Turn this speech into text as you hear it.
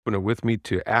Open it with me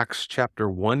to Acts chapter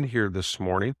 1 here this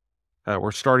morning.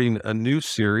 We're starting a new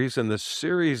series, and this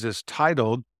series is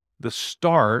titled The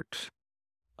Start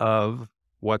of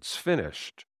What's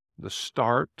Finished. The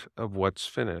Start of What's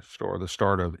Finished, or the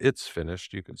start of It's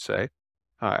Finished, you could say.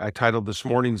 I titled this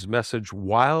morning's message,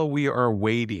 While We Are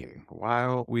Waiting,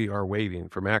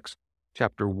 from Acts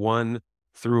chapter 1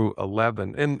 through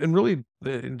 11. And really,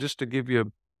 just to give you a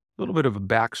little bit of a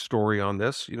backstory on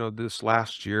this, this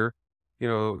last year,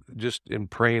 just in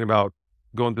praying about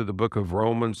going through the book of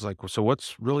Romans, like, so what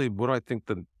do I think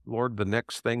the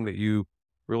next thing that you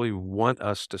really want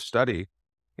us to study?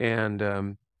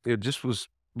 And it just was,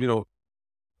 you know,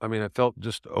 I felt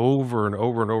just over and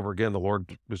over and over again, the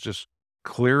Lord was just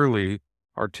clearly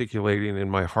articulating in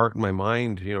my heart and my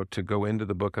mind, to go into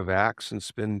the book of Acts and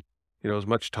spend, as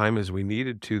much time as we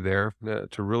needed to there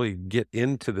to really get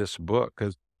into this book.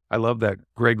 Because I love that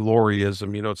Greg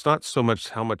Laurieism. It's not so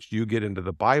much how much you get into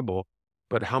the Bible,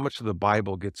 but how much of the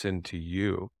Bible gets into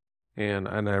you. And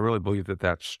I really believe that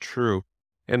that's true.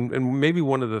 And maybe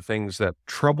one of the things that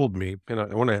troubled me, and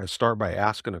I want to start by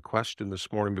asking a question this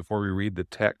morning before we read the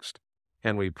text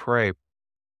and we pray.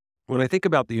 When I think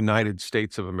about the United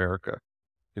States of America,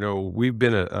 we've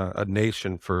been a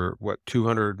nation for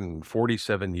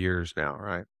 247 years now,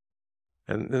 right?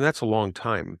 And that's a long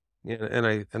time. And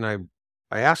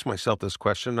I ask myself this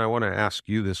question, and I want to ask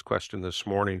you this question this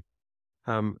morning.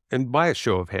 And by a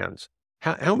show of hands,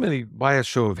 how many, by a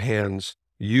show of hands,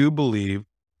 you believe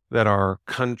that our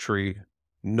country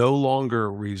no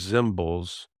longer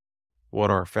resembles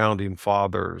what our founding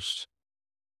fathers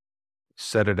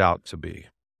set it out to be?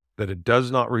 That it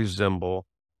does not resemble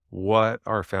what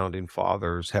our founding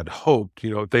fathers had hoped.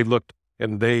 If they looked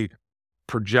and they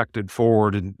projected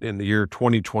forward in the year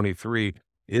 2023,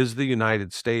 is the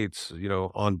United States,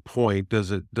 on point?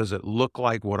 Does it look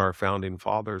like what our founding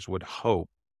fathers would hope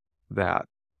that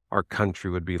our country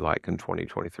would be like in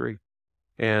 2023?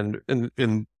 And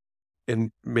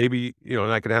maybe,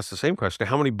 and I can ask the same question,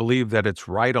 how many believe that it's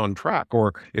right on track,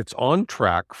 or it's on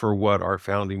track for what our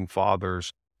founding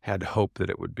fathers had hoped that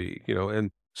it would be?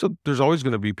 And so there's always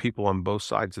going to be people on both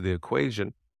sides of the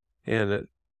equation. And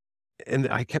and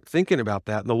I kept thinking about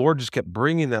that, and the Lord just kept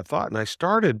bringing that thought. And I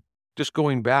started just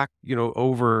going back,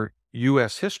 over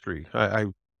U.S. history.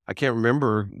 I can't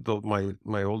remember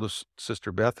my oldest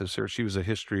sister Beth is here. She was a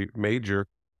history major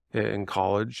in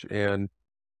college, and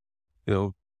you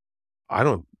know I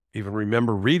don't even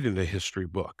remember reading a history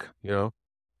book.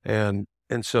 And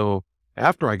so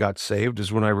after I got saved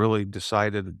is when I really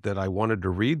decided that I wanted to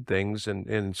read things,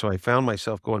 and so I found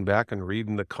myself going back and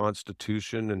reading the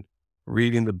Constitution and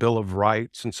reading the Bill of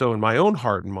Rights. And so in my own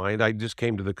heart and mind, I just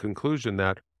came to the conclusion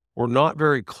that we're not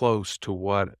very close to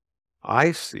what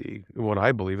I see and what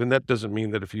I believe. And that doesn't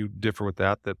mean that if you differ with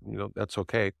that, that's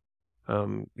okay.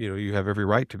 You have every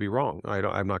right to be wrong.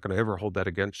 I'm not going to ever hold that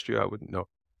against you. I wouldn't know.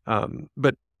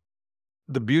 But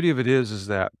the beauty of it is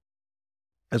that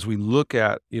as we look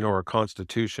at, our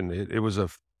Constitution, it was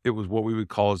what we would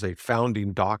call as a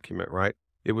founding document, right?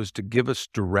 It was to give us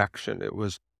direction. It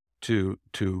was to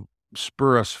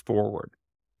spur us forward.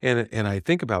 And I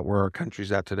think about where our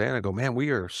country's at today, and I go, man,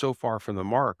 we are so far from the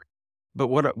mark. But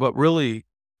what really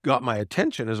got my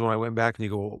attention is when I went back and you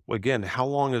go, well, again, how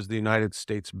long has the United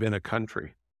States been a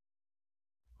country?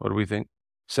 What do we think?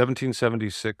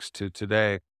 1776 to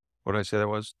today. What did I say that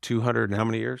was? 200 and how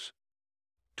many years?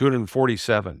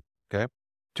 247. Okay.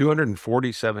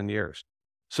 247 years.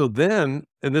 So then,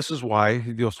 and this is why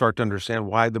you'll start to understand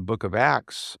why the book of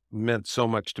Acts meant so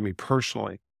much to me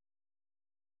personally.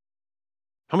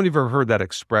 How many of you have heard that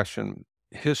expression?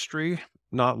 History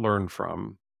not learned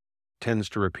from tends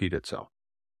to repeat itself.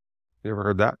 You ever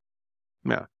heard that?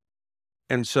 Yeah.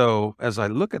 And so as I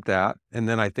look at that, and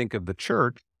then I think of the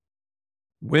church,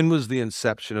 when was the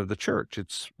inception of the church?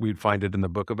 We'd find it in the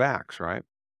book of Acts, right?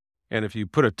 And if you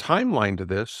put a timeline to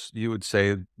this, you would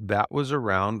say that was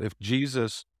around if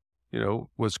Jesus,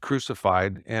 was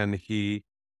crucified and he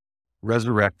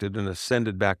resurrected and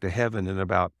ascended back to heaven in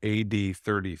about AD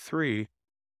 33,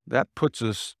 that puts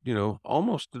us,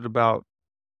 almost at about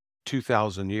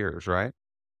 2,000 years, right?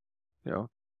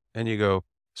 And you go,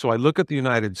 so I look at the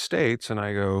United States and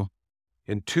I go,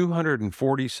 in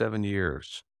 247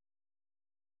 years,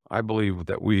 I believe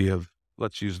that we have,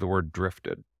 let's use the word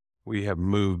drifted. We have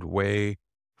moved way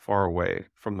far away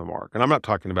from the mark. And I'm not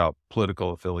talking about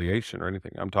political affiliation or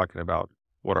anything. I'm talking about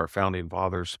what our founding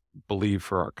fathers believed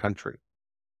for our country.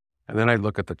 And then I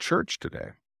look at the church today,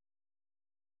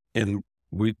 and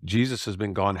Jesus has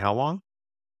been gone how long?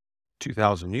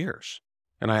 2,000 years.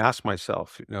 And I ask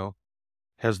myself,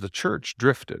 has the church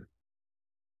drifted?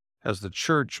 as the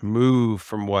church move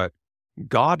from what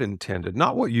God intended,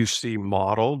 not what you see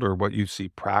modeled or what you see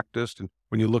practiced. And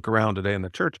when you look around today in the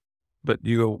church, but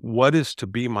you go, what is to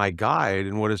be my guide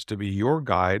and what is to be your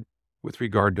guide with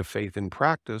regard to faith and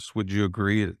practice? Would you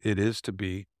agree it is to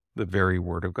be the very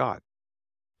word of God?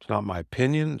 It's not my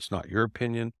opinion. It's not your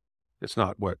opinion. It's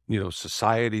not what,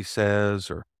 society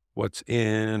says or what's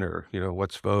in or,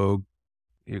 what's vogue.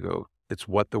 You go, it's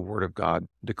what the word of God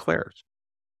declares.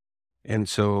 And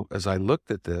so as I looked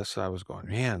at this, I was going,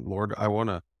 man, Lord, I want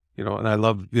to, and I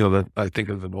love, that I think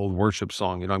of an old worship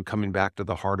song, I'm coming back to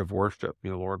the heart of worship,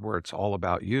 Lord, where it's all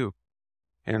about you.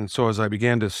 And so as I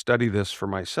began to study this for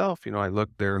myself, I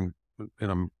looked there and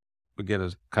I'm, again,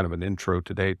 as kind of an intro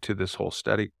today to this whole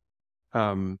study.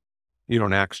 In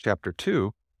Acts chapter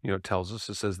 2, it tells us,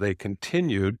 it says they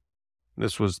continued.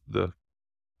 This was the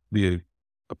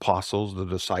apostles, the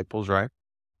disciples, right?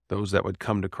 Those that would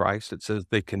come to Christ. It says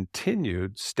they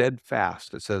continued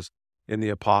steadfast. It says in the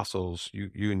apostles,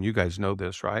 you guys know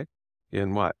this, right?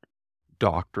 In what?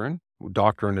 Doctrine.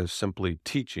 Doctrine is simply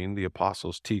teaching, the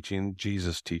apostles teaching,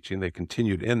 Jesus teaching. They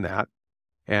continued in that.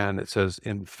 And it says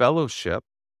in fellowship,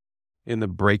 in the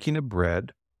breaking of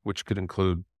bread, which could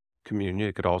include communion.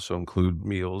 It could also include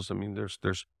meals. I mean,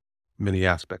 there's many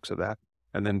aspects of that.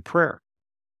 And then prayer.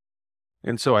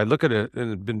 And so I look at it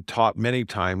and have been taught many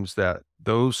times that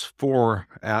those 4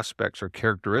 aspects or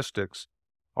characteristics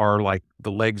are like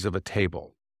the legs of a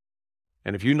table.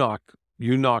 And if you knock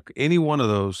any one of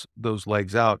those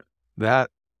legs out,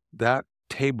 that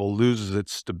table loses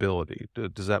its stability.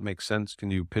 Does that make sense?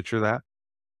 Can you picture that?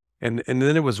 And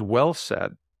then it was well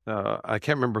said. I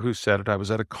can't remember who said it. I was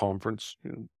at a conference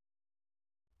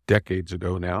decades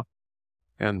ago now.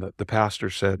 And the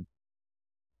pastor said,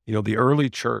 the early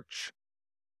church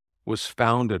was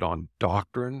founded on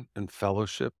doctrine and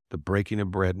fellowship, the breaking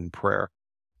of bread and prayer.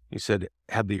 He said,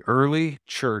 had the early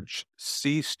church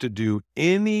ceased to do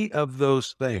any of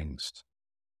those things,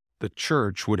 the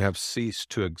church would have ceased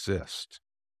to exist.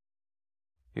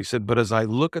 He said, but as I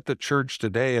look at the church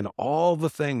today and all the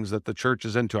things that the church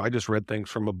is into, I just read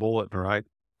things from a bulletin, right?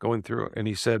 Going through it. And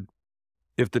he said,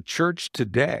 if the church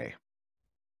today,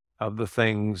 of the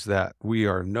things that we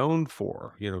are known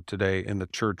for, today in the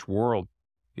church world,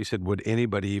 he said, would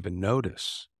anybody even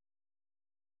notice?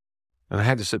 And I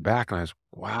had to sit back and I was,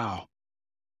 wow.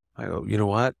 I go, you know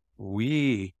what?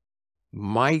 We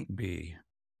might be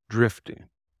drifting.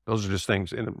 Those are just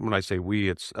things. And when I say we,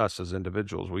 it's us as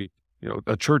individuals.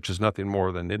 A church is nothing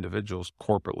more than individuals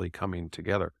corporately coming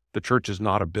together. The church is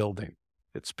not a building.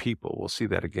 It's people. We'll see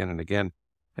that again and again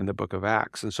in the book of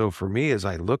Acts. And so for me, as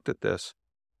I looked at this,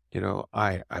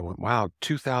 I went, wow,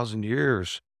 2,000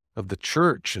 years of the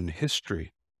church and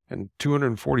history and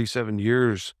 247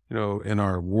 years, in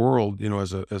our world,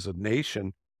 as a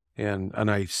nation.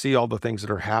 And I see all the things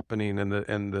that are happening and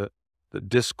the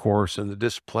discourse and the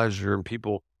displeasure and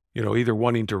people, either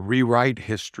wanting to rewrite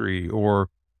history or,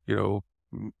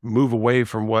 move away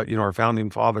from what, our founding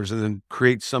fathers and then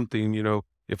create something,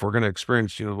 if we're going to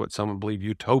experience, what some believe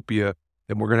utopia,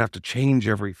 then we're going to have to change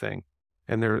everything.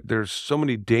 And there's so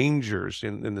many dangers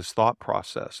in this thought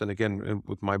process. And again,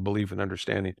 with my belief and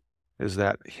understanding is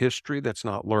that history that's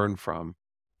not learned from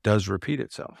does repeat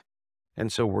itself.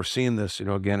 And so we're seeing this,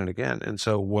 again and again. And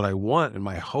so what I want and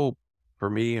my hope for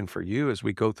me and for you as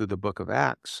we go through the book of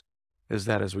Acts is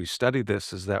that as we study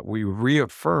this, is that we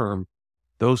reaffirm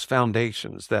those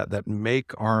foundations that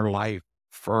make our life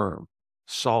firm,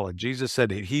 solid. Jesus said,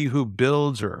 he who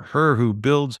builds or her who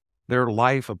builds their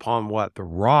life upon what? The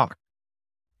rock.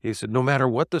 He said, no matter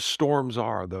what the storms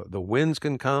are, the winds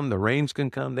can come, the rains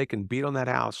can come, they can beat on that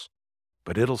house,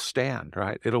 but it'll stand,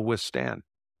 right? It'll withstand.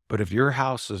 But if your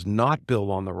house is not built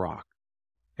on the rock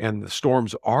and the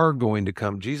storms are going to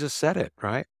come, Jesus said it,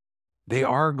 right? They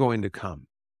are going to come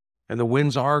and the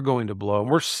winds are going to blow. And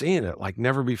we're seeing it like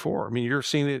never before. I mean, you're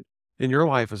seeing it in your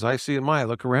life as I see in mine. I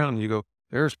look around and you go,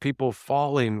 there's people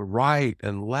falling right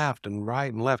and left,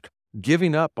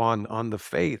 giving up on the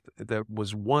faith that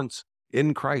was once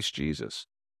in Christ Jesus.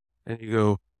 And you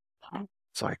go,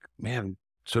 it's like, man,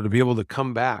 so to be able to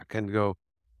come back and go,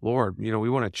 Lord, we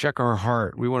want to check our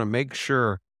heart. We want to make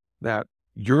sure that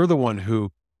you're the one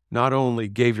who not only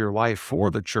gave your life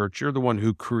for the church, you're the one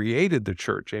who created the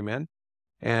church. Amen.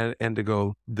 And to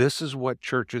go, this is what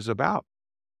church is about.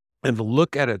 And to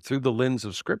look at it through the lens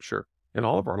of Scripture in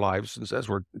all of our lives, as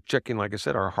we're checking, like I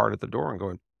said, our heart at the door and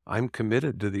going, I'm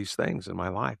committed to these things in my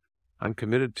life. I'm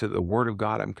committed to the Word of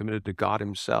God. I'm committed to God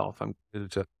Himself. I'm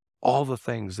committed to all the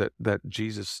things that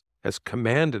Jesus has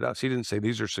commanded us. He didn't say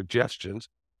these are suggestions.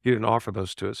 He didn't offer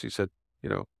those to us. He said,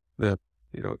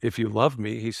 if you love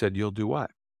me, He said, you'll do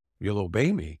what? you'll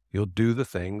obey me. You'll do the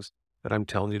things that I'm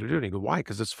telling you to do. And he goes, why?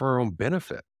 Because it's for our own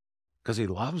benefit. Because he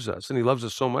loves us, and he loves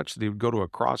us so much that he would go to a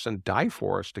cross and die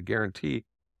for us to guarantee,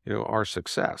 our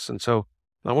success. And so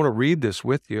I want to read this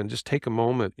with you and just take a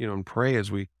moment, and pray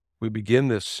as we begin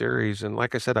this series. And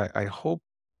like I said, I hope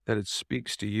that it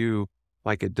speaks to you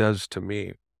like it does to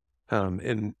me.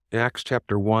 In Acts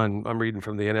chapter 1, I'm reading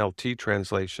from the NLT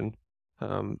translation.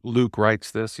 Luke writes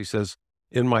this. He says,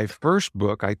 in my first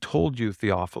book, I told you,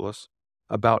 Theophilus,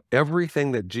 about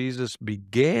everything that Jesus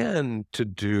began to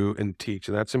do and teach.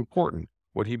 And that's important.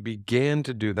 What he began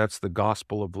to do, that's the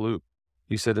Gospel of Luke.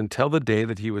 He said, until the day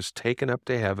that he was taken up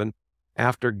to heaven,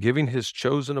 after giving his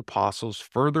chosen apostles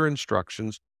further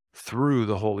instructions through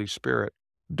the Holy Spirit.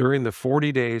 During the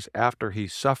 40 days after he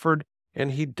suffered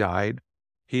and he died,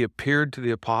 he appeared to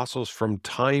the apostles from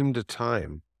time to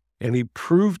time, and he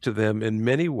proved to them in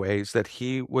many ways that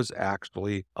he was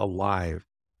actually alive.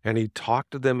 And he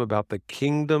talked to them about the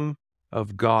kingdom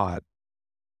of God.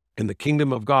 And the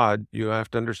kingdom of God, you have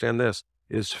to understand this,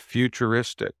 is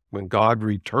futuristic. When God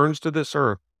returns to this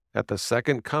earth at the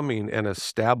second coming and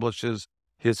establishes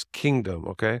his kingdom,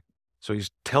 okay? So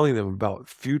he's telling them about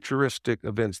futuristic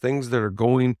events, things that are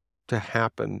going to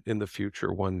happen in the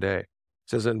future one day. It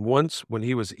says, and once when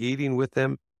he was eating with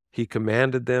them, he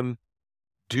commanded them,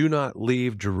 do not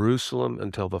leave Jerusalem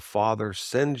until the Father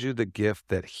sends you the gift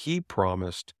that he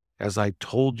promised, as I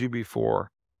told you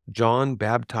before. John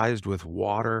baptized with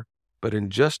water, but in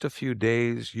just a few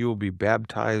days you will be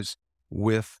baptized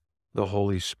with the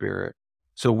Holy Spirit.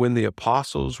 So when the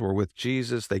apostles were with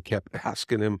Jesus, they kept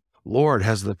asking him, Lord,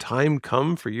 has the time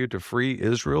come for you to free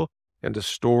Israel and to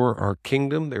restore our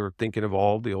kingdom? They were thinking of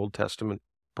all the Old Testament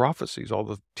prophecies, all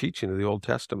the teaching of the Old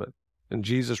Testament. And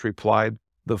Jesus replied,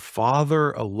 the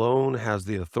Father alone has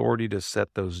the authority to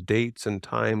set those dates and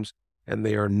times, and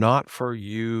they are not for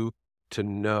you to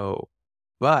know.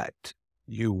 But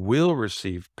you will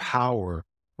receive power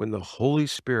when the Holy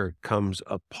Spirit comes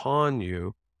upon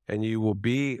you, and you will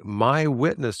be my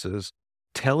witnesses,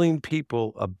 telling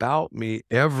people about me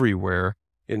everywhere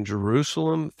in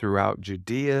Jerusalem, throughout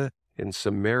Judea, in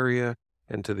Samaria,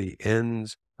 and to the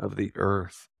ends of the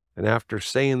earth. And after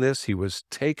saying this, he was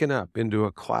taken up into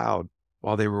a cloud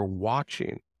while they were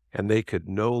watching, and they could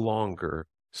no longer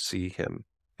see him.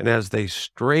 And as they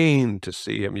strained to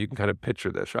see him, you can kind of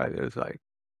picture this, right? It's like,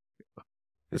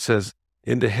 it says,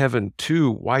 into heaven,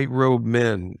 two white-robed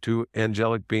men, two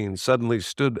angelic beings, suddenly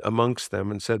stood amongst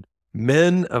them and said,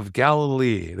 men of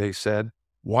Galilee, they said,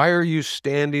 why are you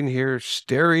standing here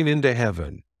staring into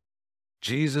heaven?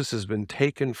 Jesus has been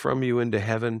taken from you into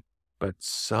heaven, but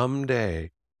someday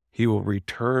he will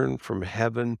return from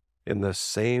heaven in the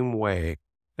same way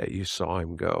that you saw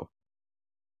him go.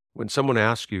 When someone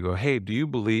asks you, go, hey, do you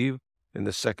believe in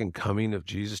the second coming of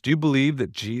Jesus? Do you believe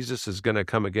that Jesus is going to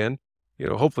come again?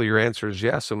 Hopefully your answer is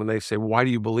yes. And when they say, why do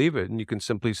you believe it? And you can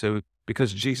simply say,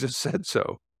 because Jesus said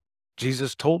so.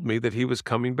 Jesus told me that he was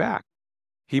coming back.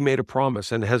 He made a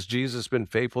promise. And has Jesus been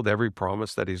faithful to every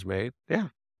promise that he's made? Yeah.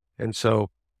 And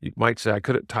so you might say, I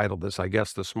could have titled this, I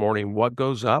guess, this morning, what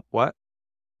goes up, what?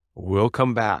 Will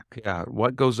come back. Yeah.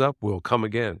 What goes up will come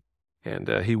again. And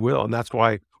he will. And that's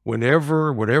why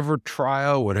whatever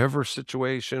trial, whatever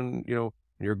situation,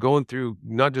 you're going through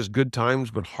not just good times,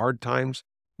 but hard times.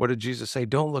 What did Jesus say?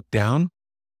 Don't look down,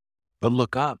 but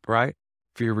look up, right?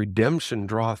 For your redemption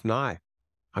draweth nigh.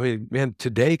 I mean, man,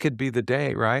 today could be the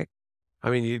day, right?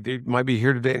 I mean, you might be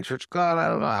here today in church. God, I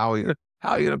don't know how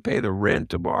are you going to pay the rent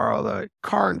tomorrow? The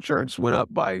car insurance went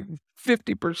up by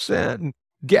 50%, and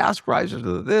gas prices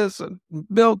are this, and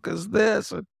milk is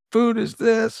this, and food is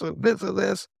this, and this and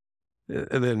this.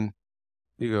 And then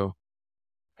you go,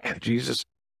 man, Jesus,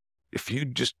 if you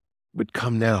just would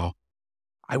come now,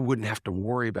 I wouldn't have to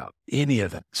worry about any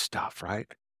of that stuff, right?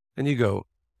 And you go,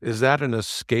 is that an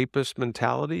escapist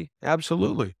mentality?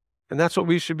 Absolutely. And that's what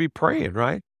we should be praying,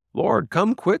 right? Lord,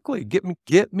 come quickly.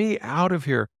 Get me out of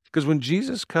here. Because when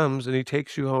Jesus comes and he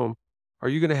takes you home, are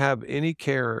you going to have any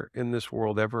care in this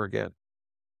world ever again?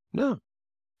 No.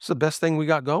 It's the best thing we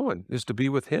got going is to be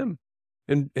with him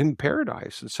in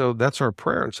paradise. And so that's our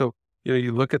prayer. And so,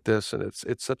 you look at this and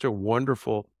it's such a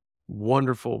wonderful,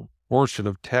 wonderful portion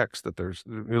of text that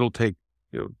it'll take,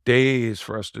 days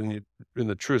for us to, in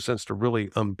the true sense, to really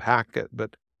unpack it.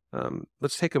 But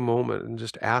let's take a moment and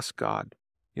just ask God,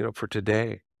 for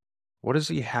today, what does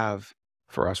he have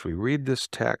for us? We read this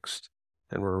text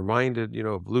and we're reminded,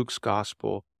 of Luke's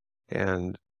gospel,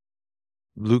 and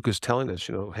Luke is telling us,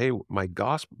 hey, my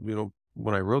gospel,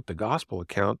 when I wrote the gospel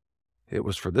account, it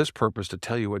was for this purpose, to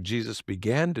tell you what Jesus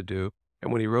began to do.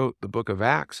 And when he wrote the book of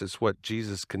Acts, it's what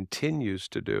Jesus continues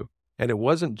to do. And it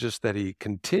wasn't just that he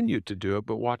continued to do it,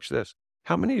 but watch this.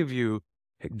 How many of you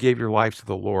gave your life to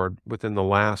the Lord within the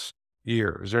last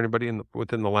year? Is there anybody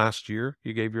within the last year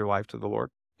you gave your life to the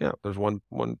Lord? Yeah, there's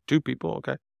two people.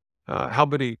 Okay. How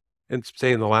many, and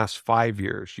say in the last 5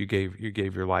 years, you gave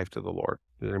your life to the Lord?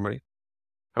 Is there anybody?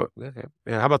 Oh, okay.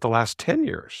 Yeah, how about the last 10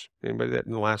 years? Anybody that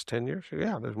in the last 10 years?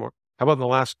 Yeah, there's more. How about the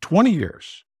last 20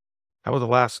 years? How about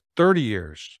the last 30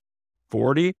 years?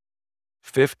 40,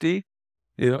 50?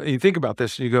 You think about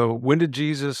this and you go, when did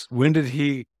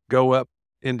he go up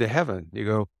into heaven? You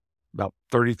go, about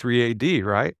 33 AD,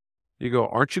 right? You go,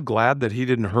 aren't you glad that he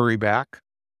didn't hurry back?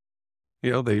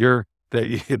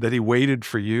 That he waited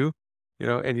for you,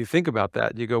 and you think about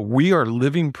that. You go, we are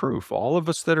living proof. All of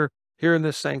us that are here in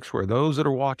this sanctuary, those that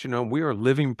are watching home, we are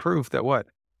living proof that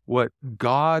what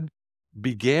God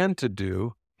began to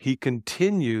do, he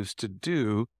continues to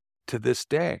do to this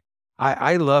day.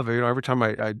 I love it. Every time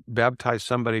I baptize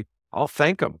somebody, I'll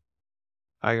thank them.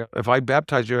 If I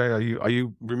baptize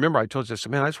you, remember I told you this,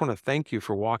 man, I just want to thank you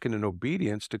for walking in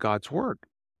obedience to God's word.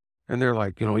 And they're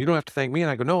like, you don't have to thank me.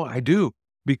 And I go, no, I do.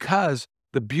 Because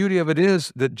the beauty of it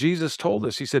is that Jesus told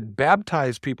us, he said,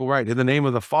 baptize people, right, in the name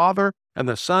of the Father and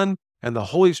the Son and the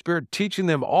Holy Spirit, teaching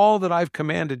them all that I've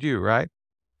commanded you, right?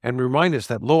 And remind us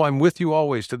that, lo, I'm with you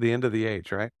always to the end of the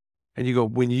age, right? And you go,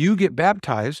 when you get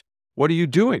baptized, what are you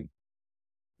doing?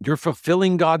 You're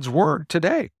fulfilling God's word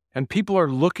today. And people are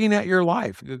looking at your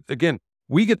life. Again,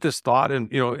 we get this thought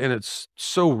and it's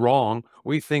so wrong.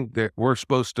 We think that we're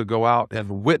supposed to go out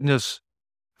and witness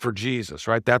for Jesus,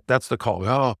 right? That's the call.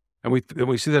 Oh, and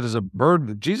we see that as a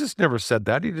burden. Jesus never said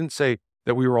that. He didn't say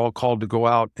that we were all called to go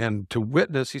out and to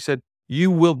witness. He said, you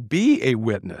will be a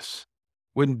witness.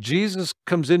 When Jesus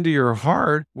comes into your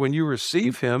heart, when you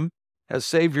receive him as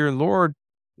Savior and Lord,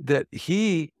 that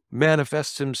he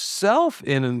manifests himself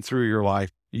in and through your life,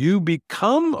 you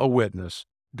become a witness.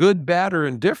 Good, bad, or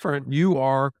indifferent, you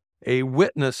are a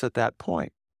witness at that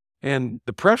point. And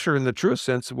the pressure in the truest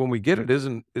sense, when we get it,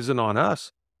 isn't on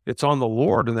us. It's on the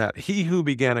Lord, and that he who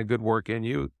began a good work in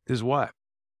you is what?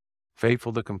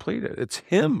 Faithful to complete it. It's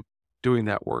him doing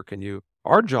that work in you.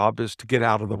 Our job is to get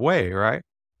out of the way, right?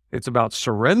 It's about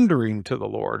surrendering to the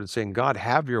Lord and saying, God,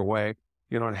 have your way,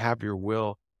 and have your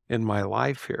will in my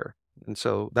life here. And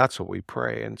so that's what we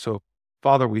pray. And so,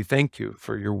 Father, we thank you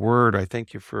for your word. I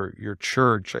thank you for your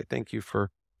church. I thank you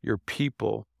for your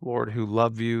people, Lord, who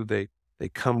love you. They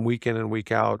come week in and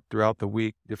week out throughout the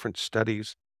week, different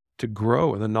studies to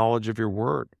grow in the knowledge of your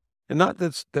word. And not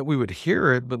that we would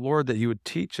hear it, but Lord, that you would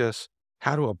teach us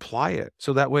how to apply it.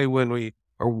 So that way, when we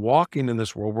are walking in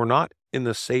this world, we're not in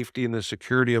the safety and the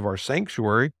security of our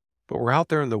sanctuary, but we're out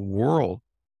there in the world,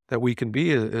 that we can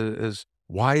be as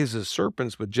wise as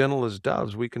serpents, but gentle as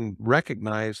doves. We can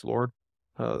recognize, Lord,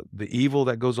 the evil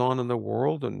that goes on in the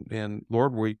world. And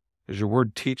Lord, as your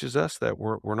word teaches us, that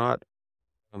we're not,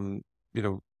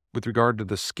 with regard to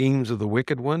the schemes of the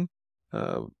wicked one,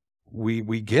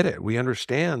 we get it. We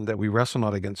understand that we wrestle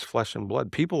not against flesh and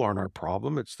blood. People aren't our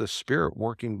problem. It's the Spirit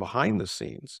working behind the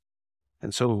scenes.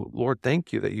 And so, Lord,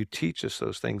 thank you that you teach us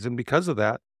those things. And because of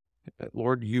that,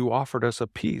 Lord, you offered us a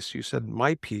peace. You said,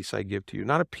 my peace I give to you,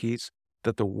 not a peace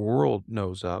that the world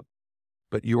knows of,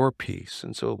 but your peace.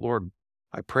 And so, Lord,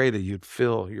 I pray that you'd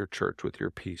fill your church with your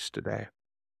peace today,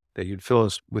 that you'd fill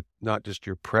us with not just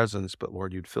your presence, but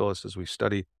Lord, you'd fill us as we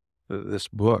study this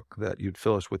book, that you'd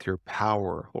fill us with your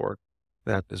power, Lord,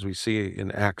 that as we see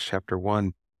in Acts chapter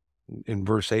 1, in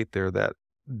verse 8 there, that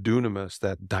dunamis,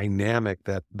 that dynamic,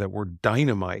 that word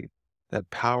dynamite,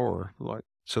 that power, Lord,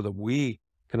 so that we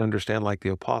can understand, like the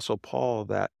Apostle Paul,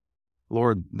 that,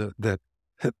 Lord, that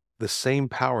the same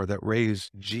power that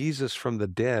raised Jesus from the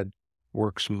dead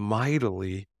works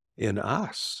mightily in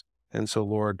us. And so,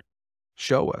 Lord,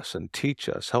 show us and teach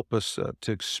us, help us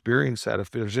to experience that. If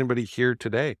there's anybody here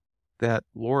today that,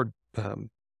 Lord,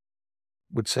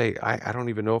 would say, I don't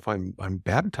even know if I'm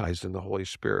baptized in the Holy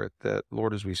Spirit, that,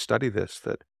 Lord, as we study this,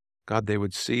 that, God, they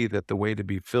would see that the way to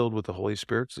be filled with the Holy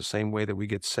Spirit is the same way that we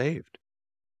get saved,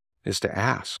 is to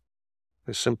ask,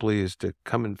 as simply as to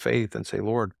come in faith and say,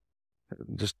 Lord,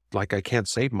 just like I can't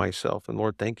save myself, and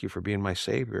Lord, thank you for being my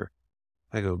Savior.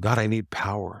 I go, God, I need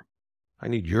power. I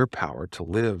need your power to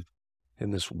live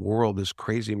in this world, this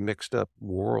crazy mixed up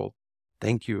world.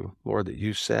 Thank you, Lord, that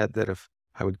you said that if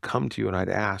I would come to you and I'd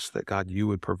ask, that, God, you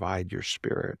would provide your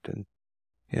Spirit.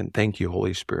 And thank you,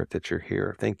 Holy Spirit, that you're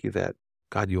here. Thank you that,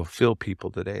 God, you'll fill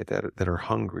people today that are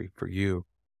hungry for you.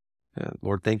 And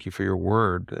Lord, thank you for your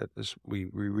word, that as we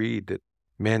read that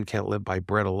man can't live by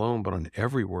bread alone, but on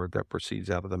every word that proceeds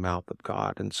out of the mouth of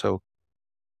God. And so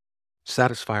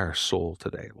satisfy our soul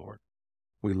today, Lord.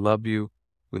 We love you.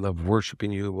 We love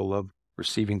worshiping you. We'll love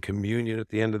receiving communion at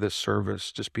the end of this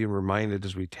service, just being reminded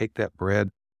as we take that bread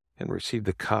and receive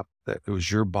the cup that it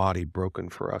was your body broken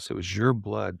for us. It was your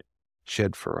blood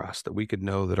shed for us, that we could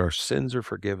know that our sins are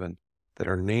forgiven, that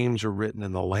our names are written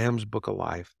in the Lamb's book of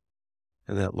life,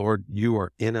 and that, Lord, you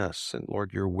are in us, and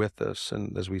Lord, you're with us.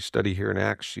 And as we study here in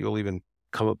Acts, you'll even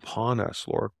come upon us,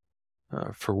 Lord,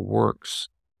 for works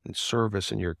and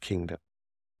service in your kingdom.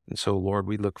 And so, Lord,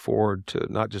 we look forward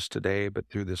to not just today, but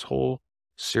through this whole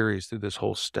series, through this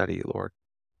whole study, Lord,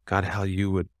 God, how you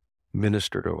would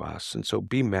minister to us. And so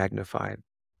be magnified,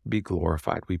 be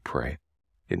glorified, we pray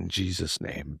in Jesus'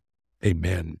 name.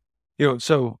 Amen.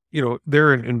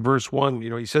 There in verse 1,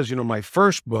 he says, my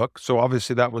first book. So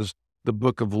obviously that was the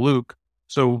book of Luke.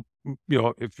 So,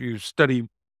 if you study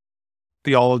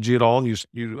theology at all, and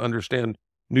you understand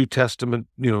New Testament,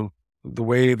 the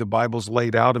way the Bible's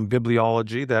laid out in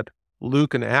bibliology, that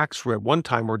Luke and Acts at one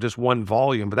time were just one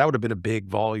volume, but that would have been a big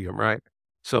volume, right?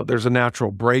 So there's a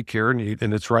natural break here, and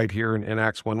it's right here in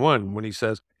Acts 1:1 when he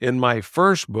says, in my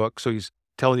first book. So he's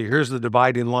telling you, here's the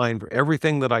dividing line for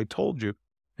everything that I told you.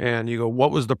 And you go,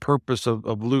 what was the purpose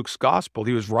of Luke's gospel?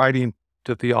 He was writing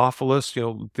to Theophilus.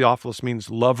 Theophilus means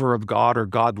lover of God or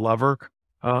God lover.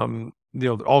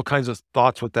 All kinds of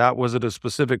thoughts with that. Was it a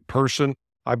specific person?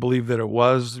 I believe that it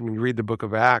was. When you read the book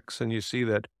of Acts and you see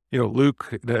that,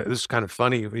 Luke, this is kind of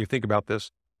funny when you think about this,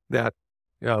 that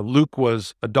Luke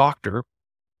was a doctor,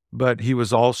 but he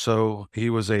was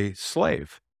a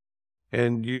slave.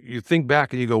 And you think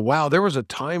back and you go, wow, there was a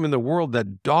time in the world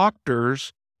that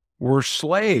doctors were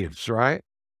slaves, right?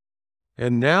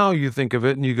 And now you think of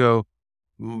it and you go,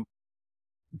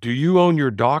 do you own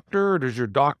your doctor, or does your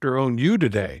doctor own you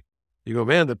today? You go,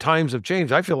 man, the times have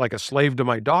changed. I feel like a slave to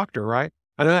my doctor, right?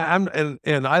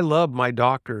 And I love my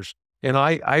doctors, and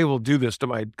I will do this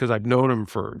because I've known him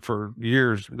for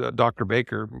years. Dr.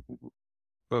 Baker,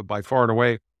 by far and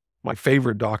away my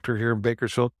favorite doctor here in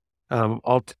Bakersfield.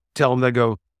 I'll tell him, they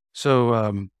go,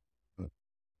 so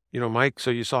Mike,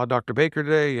 so you saw Dr. Baker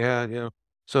today? Yeah,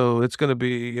 so it's going to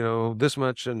be, this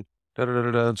much, and da da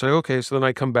da da. And say, okay. So then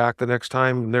I come back the next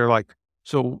time, and they're like,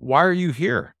 so why are you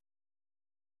here?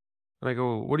 And I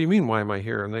go, what do you mean, why am I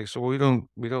here? And they say, well,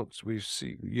 we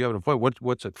see you have an appointment.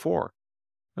 What's it for?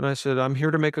 And I said, I'm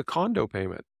here to make a condo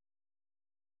payment.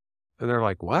 And they're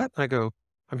like, what? I go,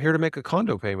 I'm here to make a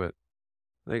condo payment.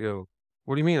 They go,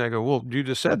 what do you mean? I go, well, you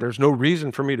just said there's no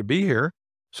reason for me to be here.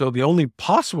 So the only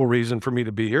possible reason for me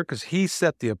to be here, because he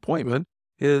set the appointment,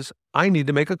 is I need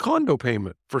to make a condo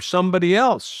payment for somebody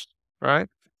else, right?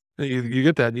 And you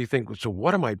get that and you think, so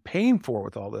what am I paying for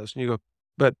with all this? And you go,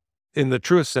 but in the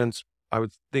truest sense, I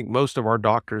would think most of our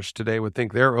doctors today would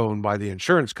think they're owned by the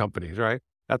insurance companies, right?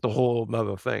 That's a whole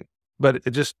nother thing. But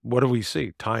it just, what do we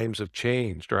see? Times have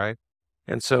changed, right?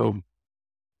 And so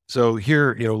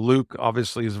here, Luke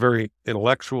obviously is a very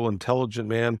intellectual, intelligent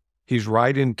man. He's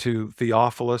writing to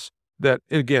Theophilus that,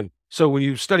 again, so when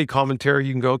you study commentary,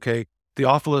 you can go, okay,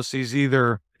 Theophilus, he's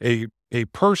either a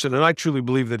person, and I truly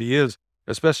believe that he is,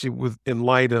 especially in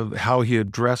light of how he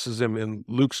addresses him in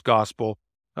Luke's gospel,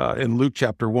 in Luke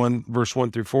chapter 1, verse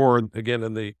 1-4, again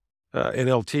in the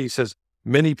NLT, says,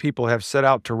 many people have set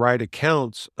out to write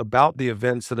accounts about the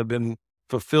events that have been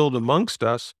fulfilled amongst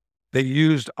us. They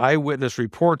used eyewitness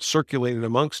reports circulated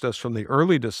amongst us from the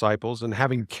early disciples, and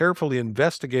having carefully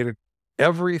investigated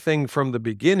everything from the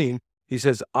beginning, he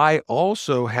says, I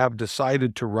also have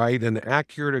decided to write an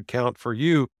accurate account for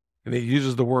you. And he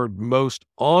uses the word most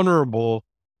honorable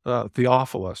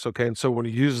Theophilus. Okay. And so when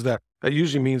he uses that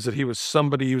usually means that he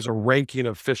was a ranking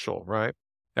official, right?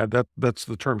 And that's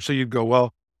the term. So you'd go,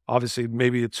 well, obviously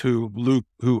maybe it's who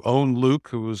owned Luke,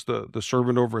 who was the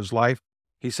servant over his life.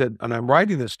 He said, and I'm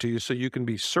writing this to you so you can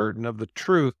be certain of the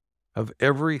truth of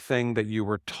everything that you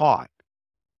were taught.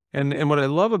 And what I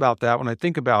love about that, when I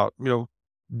think about,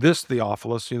 this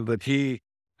Theophilus, that he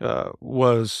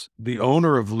was the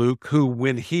owner of Luke, who,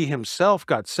 when he himself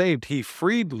got saved, he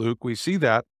freed Luke. We see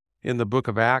that in the book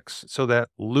of Acts, so that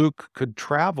Luke could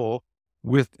travel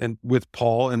with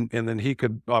Paul, and then he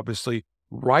could obviously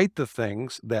write the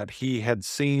things that he had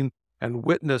seen and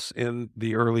witnessed in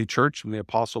the early church, in the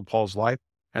Apostle Paul's life,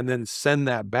 and then send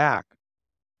that back.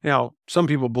 Now, some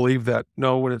people believe that,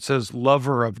 no, when it says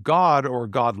lover of God or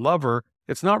God lover,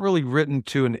 it's not really written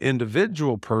to an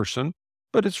individual person,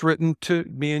 but it's written to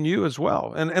me and you as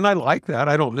well. And I like that.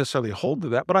 I don't necessarily hold to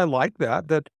that, but I like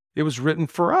that it was written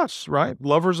for us, right?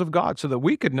 Lovers of God, so that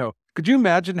we could know. Could you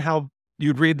imagine how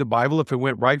you'd read the Bible if it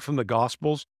went right from the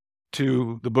Gospels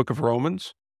to the book of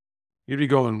Romans? You'd be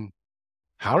going,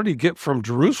 how did he get from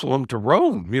Jerusalem to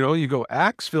Rome? You go,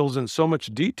 Acts fills in so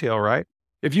much detail, right?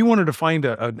 If you wanted to find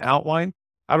an outline,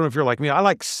 I don't know if you're like me. I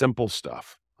like simple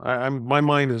stuff. My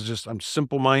mind is just, I'm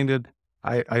simple minded.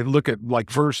 I look at like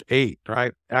verse 8,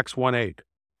 right? Acts 1:8.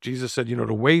 Jesus said,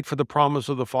 to wait for the promise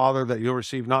of the Father that you'll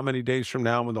receive not many days from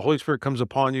now. When the Holy Spirit comes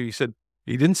upon you, he said,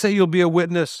 he didn't say you'll be a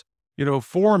witness,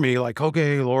 for me. Like,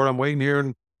 okay, Lord, I'm waiting here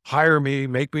and hire me,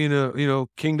 make me a,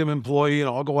 kingdom employee and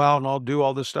I'll go out and I'll do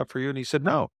all this stuff for you. And he said,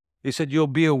 no, he said, you'll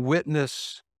be a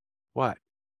witness, what?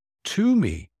 To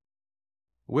me,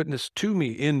 witness to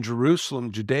me in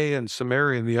Jerusalem, Judea and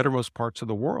Samaria and the uttermost parts of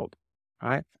the world.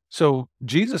 Right. So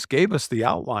Jesus gave us the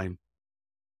outline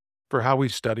for how we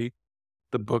study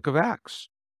the book of Acts.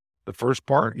 The first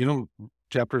part,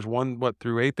 chapters 1,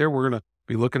 through 8 there, we're going to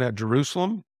be looking at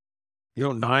Jerusalem.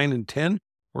 9 and 10,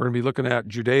 we're going to be looking at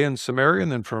Judea and Samaria.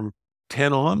 And then from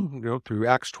 10 on, through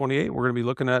Acts 28, we're going to be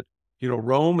looking at,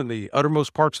 Rome and the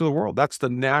uttermost parts of the world. That's the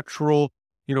natural,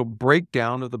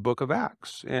 breakdown of the book of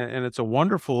Acts. And it's a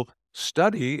wonderful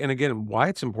study. And again, why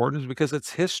it's important is because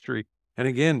it's history. And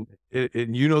again,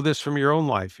 this from your own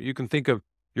life. You can think of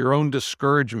your own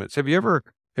discouragements. Have you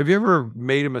ever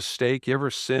made a mistake? You ever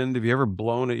sinned? Have you ever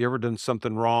blown it? You ever done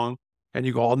something wrong? And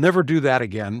you go, I'll never do that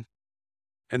again.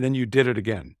 And then you did it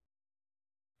again.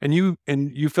 And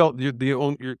you felt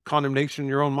your condemnation in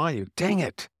your own mind. You, dang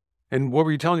it. And what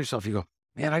were you telling yourself? You go,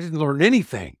 man, I didn't learn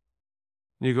anything.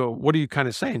 And you go, what are you kind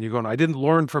of saying? You're going, I didn't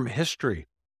learn from history.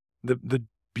 The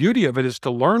beauty of it is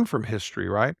to learn from history,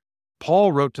 right?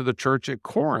 Paul wrote to the church at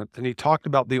Corinth, and he talked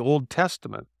about the Old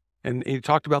Testament, and he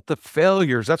talked about the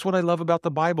failures. That's what I love about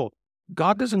the Bible.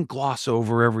 God doesn't gloss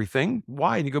over everything.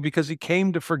 Why? And you go, because he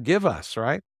came to forgive us,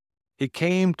 right? He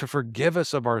came to forgive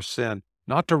us of our sin,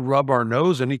 not to rub our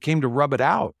nose, and he came to rub it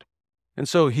out. And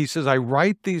so he says, I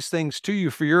write these things to you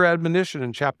for your admonition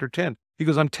in chapter 10. He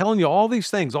goes, I'm telling you all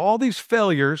these things, all these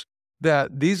failures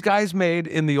that these guys made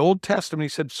in the Old Testament. He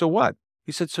said, so what?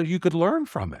 He said, so you could learn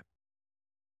from it.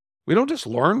 We don't just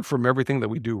learn from everything that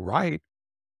we do right.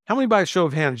 How many, by a show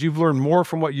of hands, you've learned more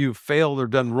from what you've failed or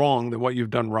done wrong than what you've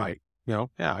done right? Yeah,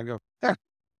 I go, yeah,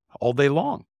 all day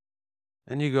long.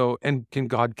 And you go, and can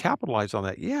God capitalize on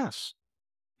that? Yes.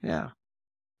 Yeah.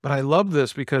 But I love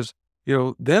this because,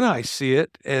 then I see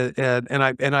it and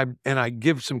I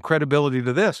give some credibility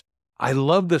to this. I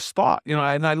love this thought,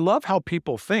 and I love how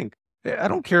people think. I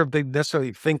don't care if they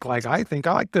necessarily think like I think.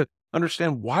 I like to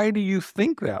understand, why do you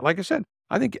think that? Like I said,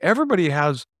 I think everybody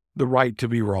has the right to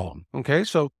be wrong. Okay.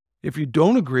 So if you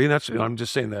don't agree, and that's, I'm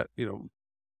just saying that,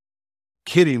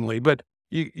 kiddingly, but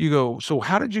you go, so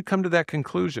how did you come to that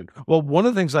conclusion? Well, one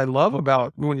of the things I love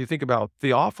about when you think about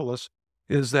Theophilus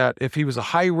is that if he was a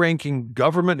high-ranking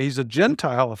government, he's a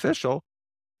Gentile official,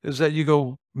 is that you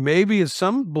go, maybe as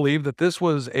some believe that this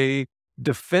was a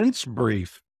defense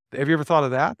brief. Have you ever thought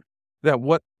of that? That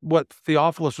what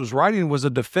Theophilus was writing was a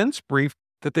defense brief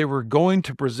that they were going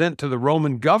to present to the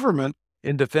Roman government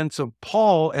in defense of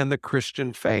Paul and the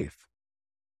Christian faith.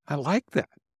 I like that.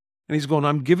 And he's going,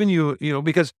 I'm giving you,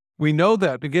 because we know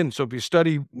that, again, so if you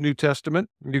study New Testament,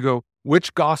 you go,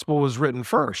 which gospel was written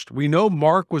first? We know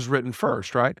Mark was written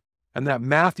first, right? And that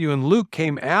Matthew and Luke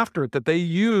came after it, that they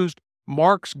used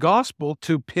Mark's gospel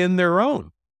to pin their own.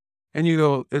 And you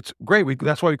go, it's great.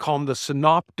 That's why we call them the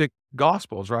synoptic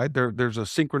gospels, right? There's a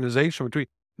synchronization between,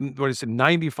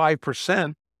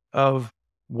 95% of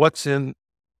what's in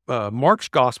Mark's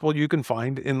gospel you can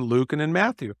find in Luke and in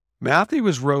Matthew. Matthew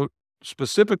was wrote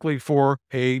specifically for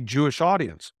a Jewish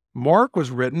audience. Mark was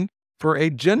written for a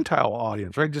Gentile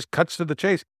audience, right? Just cuts to the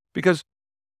chase, because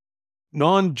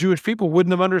non-Jewish people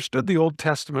wouldn't have understood the Old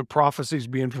Testament prophecies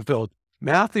being fulfilled.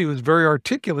 Matthew is very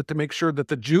articulate to make sure that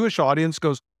the Jewish audience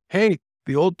goes, hey,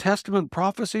 the Old Testament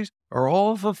prophecies are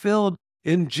all fulfilled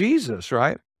in Jesus,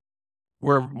 right?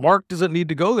 Where Mark doesn't need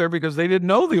to go there because they didn't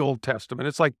know the Old Testament.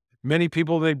 It's like many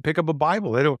people, they pick up a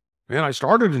Bible. They don't, man, I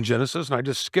started in Genesis and I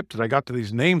just skipped it. I got to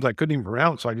these names I couldn't even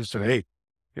pronounce. So I just said, hey,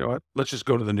 you know what? Let's just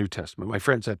go to the New Testament. My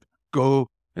friend said, go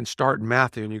and start in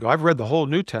Matthew. And you go, I've read the whole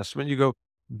New Testament. You go,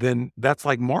 then that's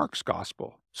like Mark's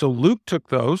gospel. So Luke took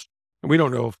those, and we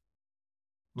don't know if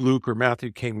Luke or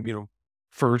Matthew came,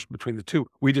 first between the two.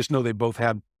 We just know they both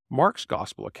had Mark's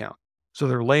gospel account. So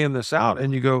they're laying this out,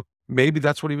 and you go, maybe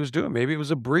that's what he was doing. Maybe it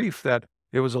was a brief that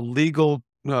it was a legal,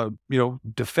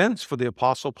 defense for the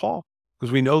Apostle Paul,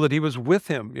 because we know that he was with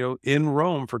him, in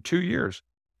Rome for 2 years,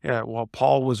 while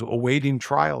Paul was awaiting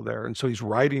trial there. And so he's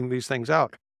writing these things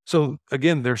out. So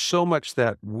again, there's so much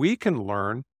that we can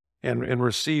learn and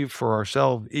receive for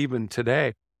ourselves even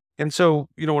today. And so,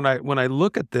 when I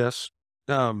look at this,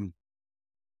 I'll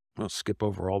skip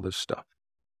over all this stuff.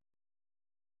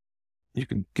 You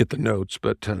can get the notes,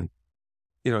 but,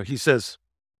 he says,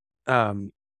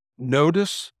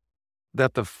 notice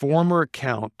that the former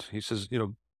account, he says,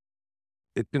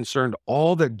 it concerned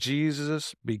all that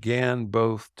Jesus began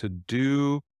both to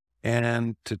do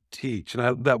and to teach.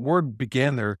 And that word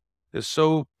began there is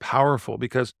so powerful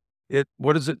because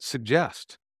what does it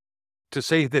suggest? To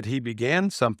say that he began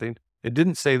something, it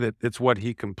didn't say that it's what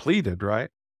he completed, right?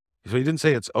 So he didn't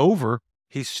say it's over.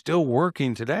 He's still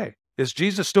working today. Is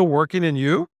Jesus still working in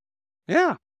you?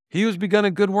 Yeah. He who's begun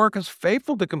a good work is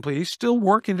faithful to complete. He's still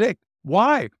working today.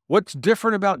 Why? What's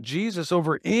different about Jesus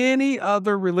over any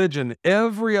other religion,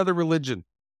 every other religion,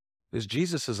 is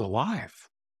Jesus is alive.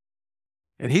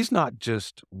 And he's not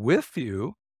just with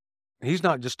you. He's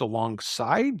not just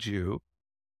alongside you.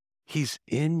 He's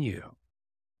in you.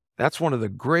 That's one of the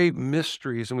great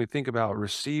mysteries when we think about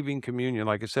receiving communion.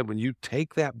 Like I said, when you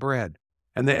take that bread,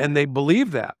 and they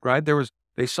believe that, right?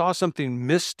 They saw something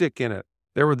mystic in it.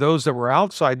 There were those that were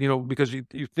outside, because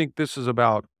you think this is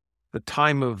about the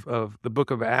time of the book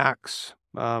of Acts.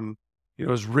 It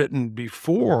was written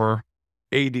before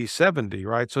AD 70,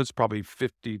 right? So it's probably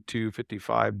 52,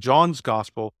 55. John's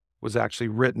gospel was actually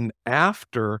written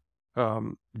after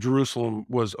Jerusalem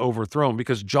was overthrown,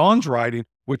 because John's writing,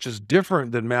 which is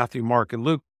different than Matthew, Mark, and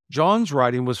Luke, John's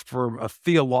writing was from a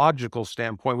theological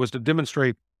standpoint, was to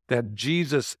demonstrate that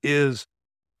Jesus is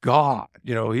God.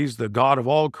 He's the God of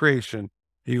all creation.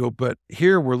 You go, but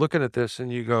here we're looking at this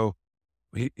and you go,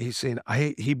 he's saying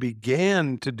he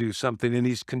began to do something and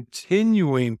he's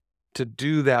continuing to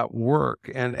do that work.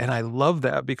 And I love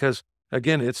that because,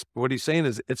 again, it's what he's saying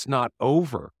is it's not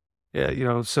over.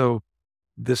 Yeah, so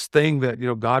this thing that,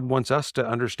 God wants us to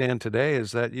understand today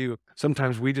is that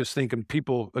sometimes we just think, and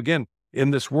people, again,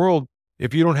 in this world,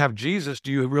 if you don't have Jesus,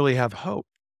 do you really have hope?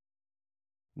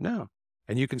 No.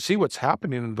 And you can see what's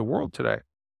happening in the world today.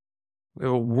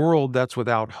 A world that's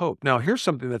without hope. Now, here's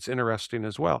something that's interesting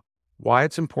as well. Why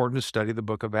it's important to study the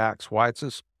book of Acts, why it's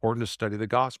important to study the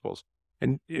Gospels.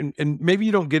 And maybe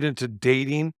you don't get into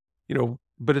dating,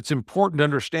 but it's important to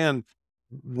understand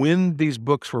when these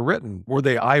books were written. Were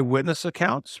they eyewitness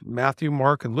accounts? Matthew,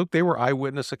 Mark, and Luke, they were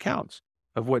eyewitness accounts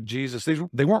of what Jesus,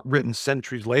 they weren't written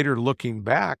centuries later looking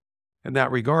back in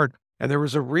that regard. And there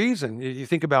was a reason. You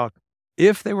think about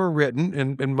if they were written,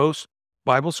 and most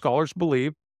Bible scholars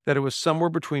believe that it was somewhere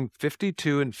between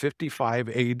 52 and 55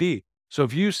 AD. So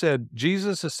if you said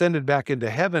Jesus ascended back into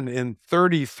heaven in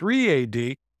 33 AD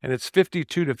and it's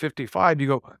 52 to 55, you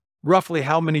go, roughly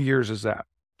how many years is that?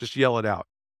 Just yell it out.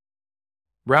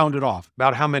 Round it off.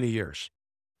 About how many years?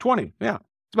 20. Yeah,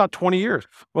 it's about 20 years.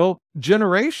 Well,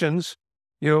 generations,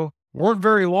 weren't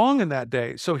very long in that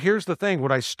day. So here's the thing.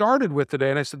 What I started with today,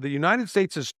 and I said the United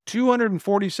States is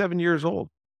 247 years old.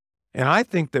 And I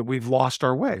think that we've lost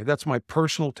our way. That's my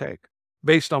personal take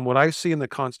based on what I see in the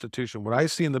Constitution, what I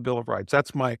see in the Bill of Rights.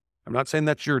 I'm not saying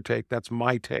that's your take. That's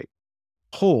my take.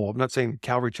 I'm not saying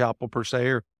Calvary Chapel per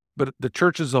se, but the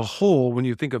church as a whole, when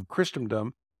you think of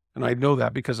Christendom, and I know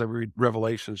that because I read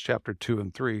Revelations chapter 2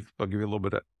 and 3. I'll give you a little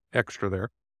bit of extra there.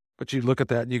 But you look at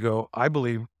that and you go, I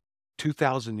believe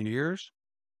 2,000 years,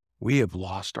 we have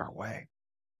lost our way.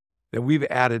 That we've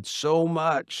added so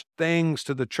much things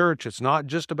to the church. It's not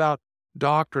just about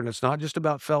doctrine. It's not just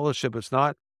about fellowship. It's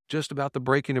not just about the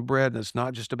breaking of bread. And it's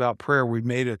not just about prayer. We've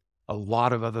made it a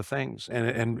lot of other things.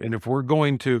 And if we're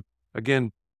going to,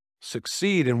 again,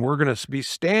 succeed and we're going to be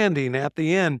standing at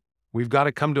the end, we've got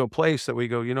to come to a place that we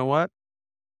go, you know what?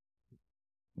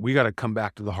 We got to come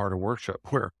back to the heart of worship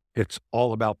where it's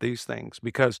all about these things.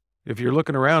 Because if you're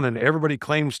looking around and everybody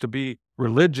claims to be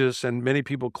religious and many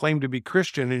people claim to be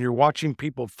Christian and you're watching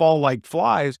people fall like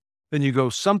flies, then you go,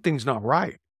 something's not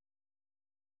right.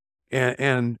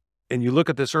 And you look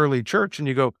at this early church and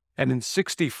you go, and in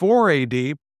 64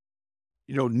 AD,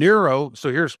 Nero, so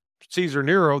here's Caesar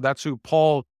Nero, that's who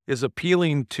Paul is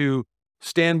appealing to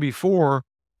stand before.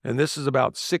 And this is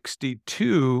about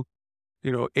 62,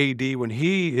 AD when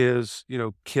he is,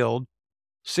 killed.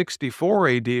 64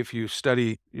 AD, if you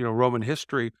study, Roman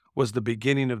history, was the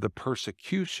beginning of the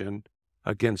persecution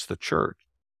against the church.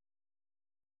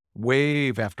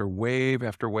 Wave after wave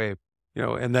after wave,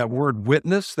 and that word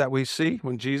witness that we see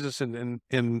when Jesus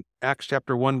in Acts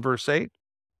chapter 1, verse 8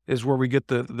 is where we get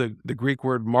the Greek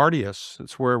word martyrs.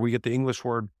 It's where we get the English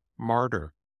word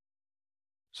martyr.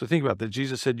 So think about that.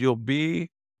 Jesus said, you'll be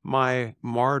my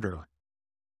martyr.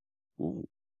 Ooh,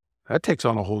 that takes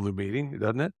on a whole new meaning,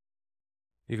 doesn't it?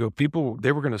 You go, people,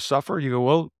 they were going to suffer. You go,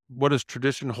 well, what does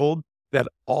tradition hold? That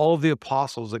all of the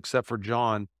apostles, except for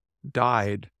John,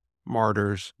 died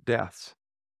martyrs' deaths.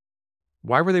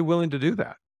 Why were they willing to do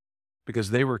that?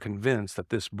 Because they were convinced that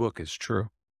this book is true.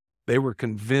 They were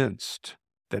convinced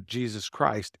that Jesus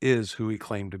Christ is who he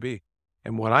claimed to be.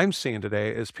 And what I'm seeing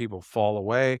today is people fall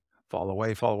away, fall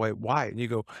away, fall away. Why? And you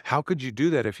go, how could you do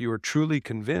that if you were truly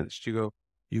convinced? You go,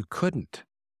 you couldn't.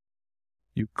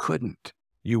 You couldn't.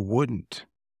 You wouldn't.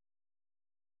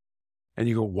 And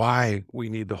you go, why we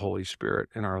need the Holy Spirit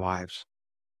in our lives.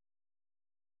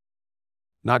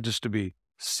 Not just to be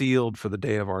sealed for the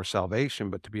day of our salvation,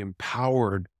 but to be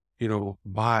empowered,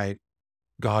 by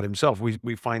God himself.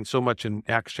 We find so much in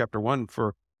Acts chapter 1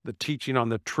 for the teaching on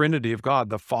the Trinity of God,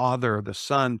 the Father, the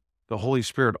Son, the Holy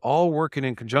Spirit, all working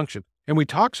in conjunction. And we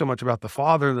talk so much about the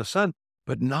Father and the Son,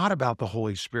 but not about the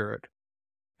Holy Spirit.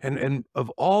 And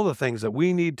of all the things that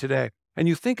we need today, and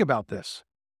you think about this,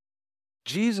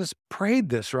 Jesus prayed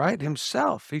this, right?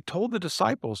 Himself. He told the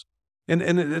disciples. And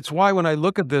it's why when I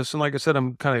look at this, and like I said,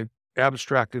 I'm kind of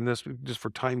abstracting this just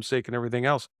for time's sake and everything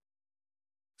else.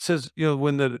 It says,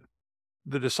 when the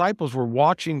disciples were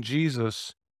watching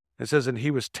Jesus, it says, and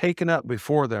he was taken up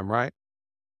before them, right?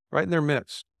 Right in their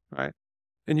midst, right?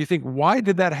 And you think, why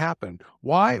did that happen?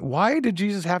 Why did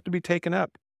Jesus have to be taken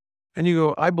up? And you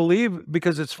go, I believe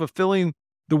because it's fulfilling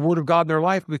the word of God in their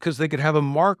life, because they could have a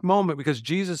mark moment, because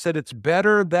Jesus said, it's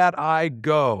better that I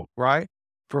go, right?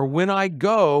 For when I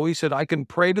go, he said, I can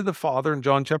pray to the Father in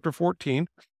John chapter 14.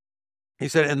 He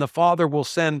said, and the Father will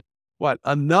send what?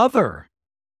 Another.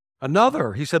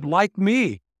 He said, like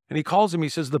me. And he calls him, he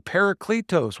says, the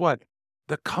Parakletos, what?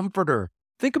 The Comforter.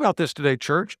 Think about this today,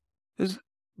 church. Is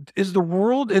the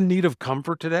world in need of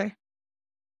comfort today?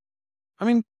 I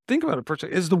mean, think about it for a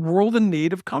second. Is the world in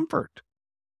need of comfort?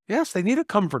 Yes, they need a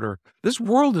comforter. This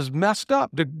world is messed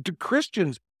up. Do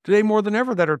Christians today more than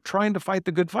ever that are trying to fight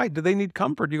the good fight, do they need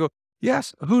comfort? You go,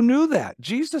 yes. Who knew that?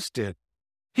 Jesus did.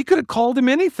 He could have called him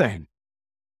anything.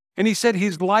 And he said,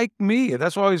 he's like me.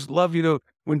 That's why I always love,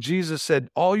 when Jesus said,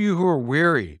 all you who are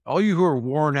weary, all you who are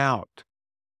worn out,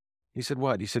 he said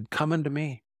what? He said, come unto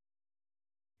me.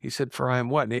 He said, for I am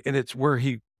what? And it's where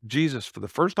Jesus, for the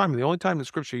first time, and the only time in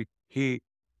Scripture, he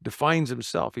defines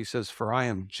himself. He says, for I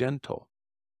am gentle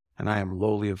and I am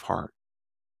lowly of heart.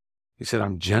 He said,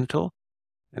 I'm gentle.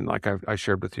 And like I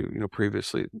shared with you,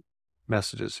 previously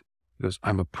messages, he goes,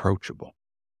 I'm approachable.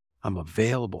 I'm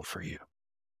available for you.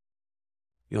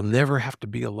 You'll never have to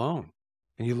be alone.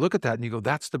 And you look at that and you go,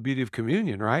 that's the beauty of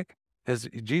communion, right? As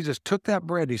Jesus took that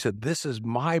bread, he said, this is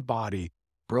my body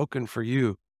broken for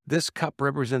you. This cup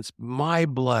represents my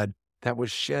blood that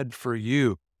was shed for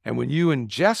you. And when you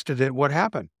ingested it, what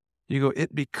happened? You go,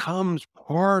 it becomes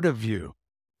part of you.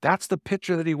 That's the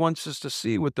picture that he wants us to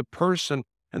see with the person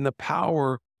and the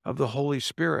power of the Holy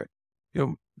Spirit.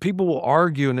 People will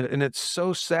argue, and it's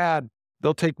so sad.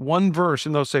 They'll take one verse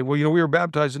and they'll say, well, we were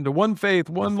baptized into one faith,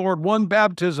 one Lord, one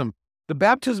baptism. The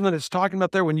baptism that it's talking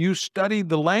about there, when you study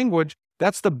the language,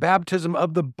 that's the baptism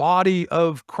of the body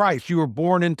of Christ. You were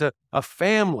born into a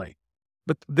family.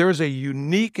 But there's a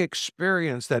unique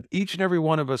experience that each and every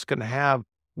one of us can have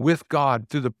with God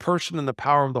through the person and the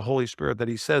power of the Holy Spirit that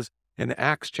he says in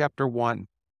Acts chapter 1.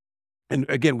 And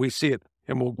again, we see it,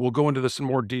 and we'll go into this in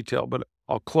more detail, but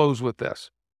I'll close with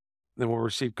this. Then we'll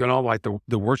receive, and I'll like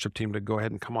the worship team to go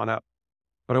ahead and come on up.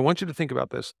 But I want you to think about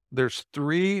this. There's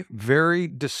 3 very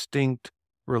distinct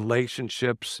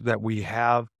relationships that we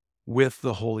have with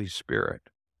the Holy Spirit.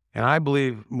 And I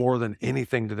believe more than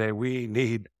anything today, we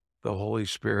need the Holy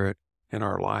Spirit in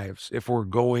our lives. If we're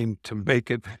going to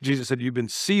make it, Jesus said, you've been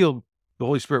sealed, the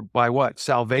Holy Spirit, by what?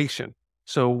 Salvation.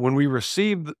 So when we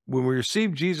receive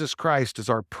Jesus Christ as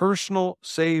our personal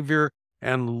Savior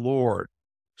and Lord,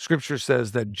 Scripture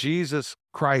says that Jesus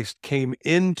Christ came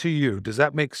into you. Does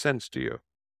that make sense to you?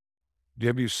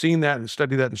 Have you seen that and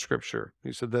studied that in Scripture?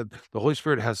 He said that the Holy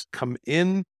Spirit has come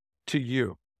in to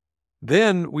you.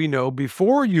 Then we know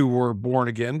before you were born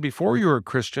again, before you were a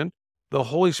Christian, the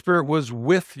Holy Spirit was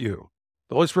with you.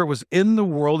 The Holy Spirit was in the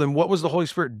world. And what was the Holy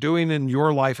Spirit doing in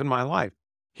your life and my life?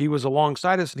 He was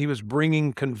alongside us and he was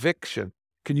bringing conviction.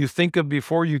 Can you think of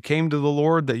before you came to the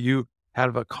Lord that you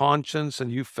had a conscience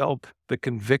and you felt the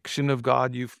conviction of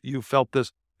God? You felt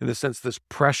this, in a sense, this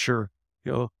pressure,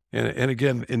 and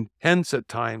again, intense at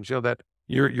times, that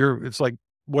it's like,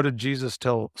 what did Jesus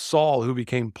tell Saul, who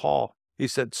became Paul? He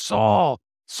said, Saul,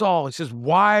 he says,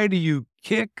 why do you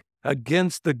kick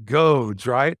against the goads,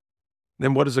 right?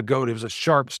 Then what is a goad? It was a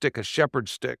sharp stick, a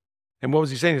shepherd's stick. And what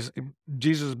was he saying?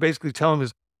 Jesus was basically telling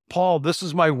him, Paul, this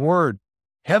is my word.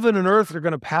 Heaven and earth are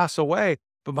going to pass away,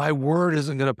 but my word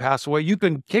isn't going to pass away. You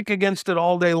can kick against it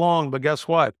all day long, but guess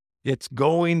what? It's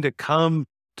going to come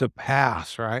to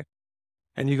pass, right?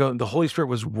 And you go, the Holy Spirit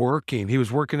was working. He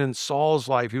was working in Saul's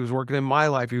life. He was working in my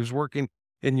life. He was working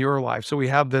in your life. So we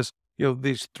have this,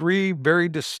 these 3 very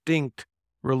distinct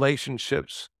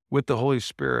relationships with the Holy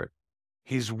Spirit.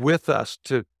 He's with us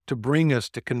to bring us,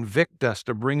 to convict us,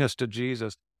 to bring us to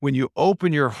Jesus. When you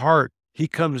open your heart, he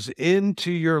comes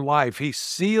into your life. He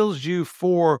seals you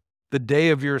for the day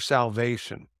of your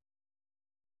salvation.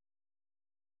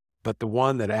 But the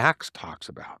one that Acts talks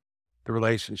about, the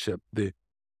relationship,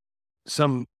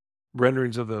 some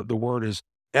renderings of the word is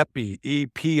epi,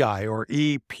 E-P-I, or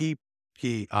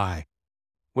E-P-P-I,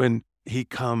 when he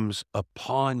comes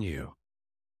upon you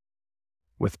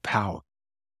with power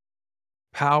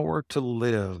to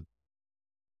live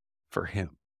for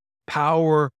him,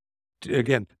 power to,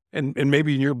 again, and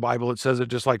maybe in your Bible, it says it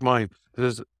just like mine. It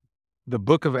says the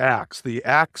book of Acts, the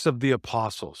Acts of the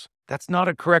Apostles. That's not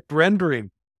a correct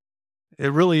rendering.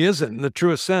 It really isn't in the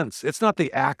truest sense. It's not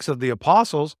the Acts of the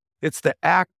Apostles. It's the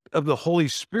act of the Holy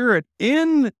Spirit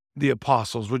in the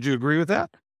apostles. Would you agree with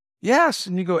that? Yes.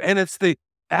 And you go, and it's the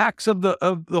acts of the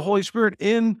Holy Spirit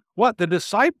in what? The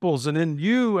disciples and in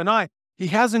you and I. He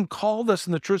hasn't called us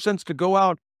in the true sense to go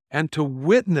out and to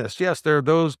witness. Yes, there are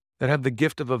those that have the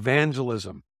gift of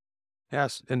evangelism.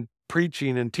 Yes, and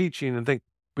preaching and teaching and things.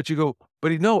 But you go,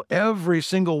 but you know, every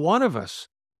single one of us,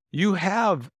 you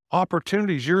have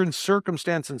opportunities. You're in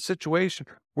circumstance and situation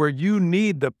where you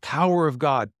need the power of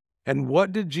God. And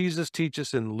what did Jesus teach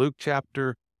us in Luke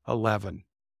chapter 11?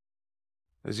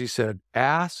 As he said,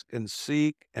 ask and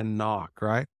seek and knock,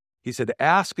 right? He said,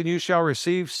 ask and you shall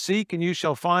receive, seek and you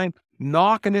shall find,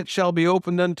 knock and it shall be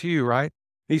opened unto you, right?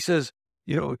 He says,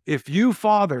 you know, if you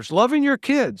fathers loving your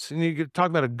kids, and you could talk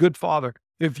about a good father,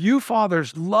 if you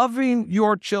fathers loving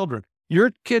your children,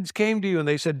 your kids came to you and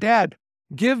they said, Dad,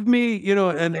 give me, you know,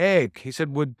 an egg. He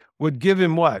said, would give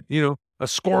him what? You know, a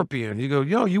scorpion. You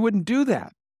go, you wouldn't do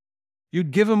that.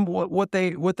 You'd give them what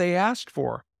they asked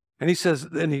for. And he says,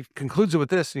 and he concludes it with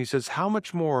this, and he says, how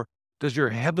much more does your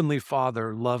heavenly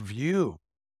Father love you?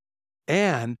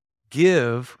 And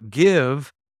give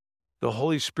the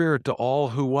Holy Spirit to all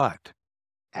who what?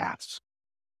 Ask.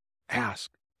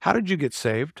 Ask. How did you get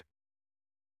saved?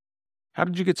 How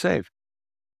did you get saved?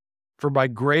 For by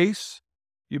grace,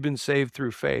 you've been saved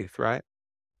through faith, right?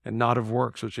 And not of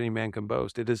works, which any man can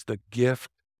boast. It is the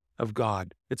gift of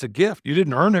God. It's a gift. You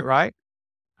didn't earn it, right?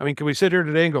 I mean, can we sit here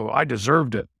today and go, I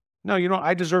deserved it? No,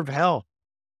 I deserve hell.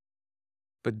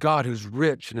 But God, who's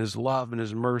rich in his love and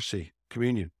his mercy,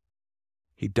 communion,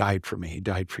 he died for me. He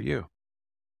died for you.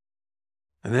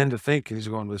 And then to think, he's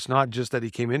going, it's not just that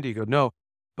he came into you. You go, no,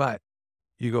 but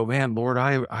you go, man, Lord,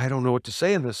 I don't know what to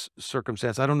say in this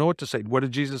circumstance. I don't know what to say. What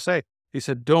did Jesus say? He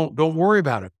said, don't worry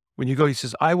about it. When you go, he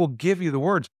says, I will give you the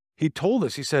words. He told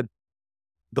us, he said,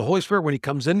 the Holy Spirit, when he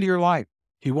comes into your life,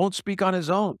 he won't speak on his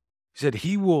own. He said,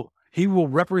 he will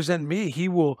represent me. He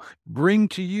will bring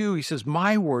to you, he says,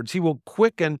 my words. He will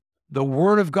quicken the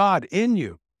word of God in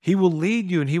you. He will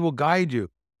lead you and he will guide you.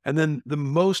 And then the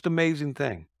most amazing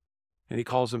thing, and he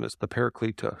calls him as the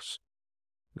Parakletos.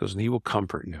 He goes, and he will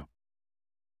comfort you.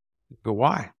 You go,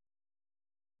 why?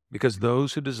 Because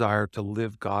those who desire to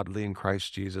live godly in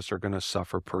Christ Jesus are going to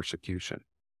suffer persecution.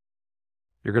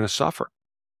 You're going to suffer.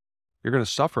 You're going to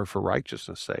suffer for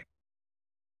righteousness' sake.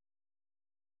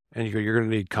 And you go, you're going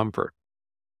to need comfort.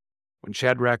 When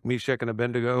Shadrach, Meshach, and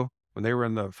Abednego, when they were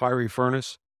in the fiery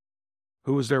furnace,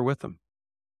 who was there with them?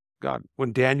 God.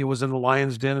 When Daniel was in the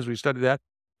lion's den, as we studied that,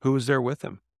 who was there with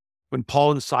him? When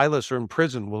Paul and Silas are in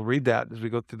prison, we'll read that as we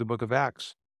go through the book of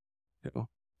Acts.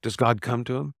 Does God come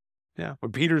to him? Yeah.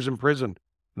 When Peter's in prison,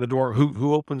 the door,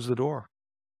 who opens the door?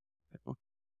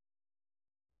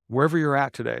 Wherever you're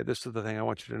at today, this is the thing I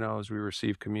want you to know as we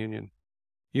receive communion.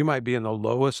 You might be in the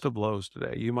lowest of lows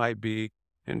today. You might be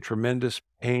in tremendous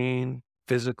pain,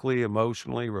 physically,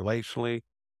 emotionally, relationally,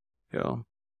 of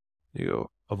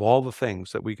all the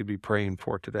things that we could be praying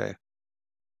for today,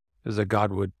 is that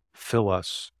God would fill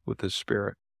us with his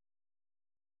Spirit.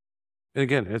 And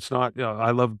again, it's not,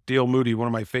 I love D.L. Moody, one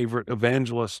of my favorite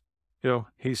evangelists.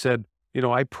 He said,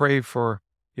 I pray for,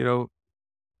 a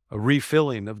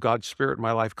refilling of God's Spirit in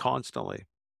my life constantly.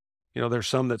 There's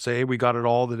some that say, hey, we got it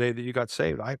all the day that you got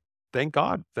saved. I thank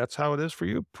God. That's how it is for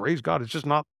you. Praise God. It's just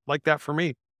not like that for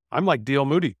me. I'm like D.L.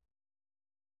 Moody.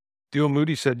 D.L.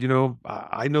 Moody said,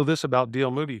 I know this about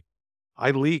D.L. Moody.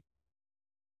 I leak.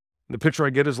 The picture I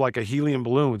get is like a helium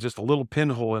balloon with just a little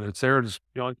pinhole in it. It's there. Just,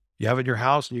 you have it in your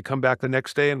house and you come back the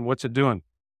next day and what's it doing?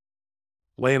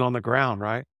 Laying on the ground,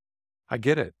 right? I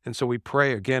get it. And so we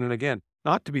pray again and again,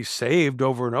 not to be saved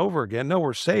over and over again. No,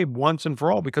 we're saved once and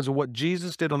for all because of what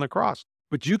Jesus did on the cross.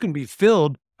 But you can be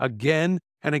filled again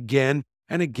and again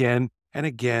and again and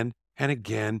again and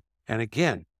again and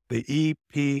again. The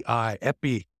EPI,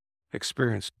 epi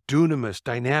experience, dunamis,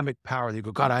 dynamic power. You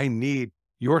go, God, I need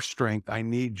your strength. I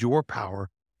need your power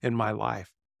in my life.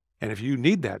 And if you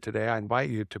need that today, I invite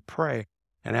you to pray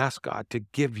and ask God to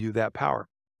give you that power.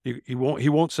 He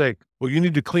won't say, well, you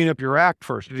need to clean up your act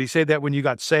first. Did he say that when you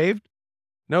got saved?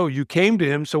 No, you came to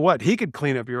him so what? He could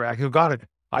clean up your act. He'll got it.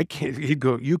 I can't. He'd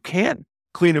go, you can't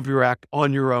clean up your act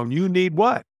on your own. You need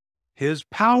what? His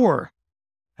power.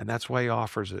 And that's why he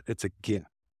offers it. It's a gift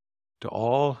to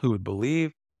all who would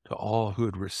believe, to all who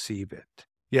would receive it.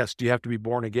 Yes. Do you have to be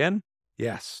born again?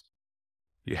 Yes.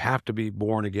 You have to be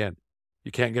born again.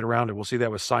 You can't get around it. We'll see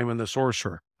that with Simon the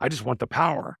sorcerer. I just want the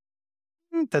power.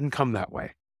 It doesn't come that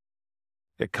way.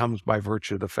 It comes by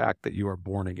virtue of the fact that you are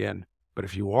born again. But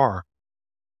if you are,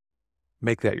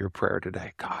 make that your prayer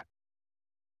today. God,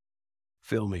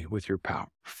 fill me with your power.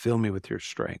 Fill me with your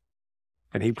strength.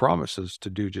 And he promises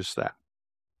to do just that.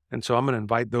 And so I'm going to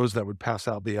invite those that would pass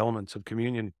out the elements of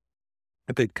communion,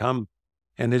 if they'd come.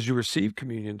 And as you receive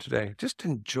communion today, just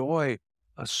enjoy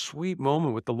a sweet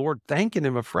moment with the Lord, thanking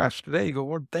him afresh today. You go,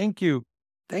 Lord, thank you.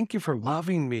 Thank you for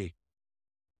loving me.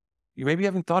 You maybe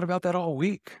haven't thought about that all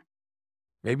week.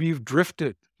 Maybe you've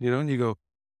drifted, and you go,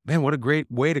 man, what a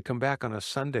great way to come back on a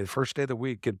Sunday, the first day of the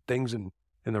week, get things in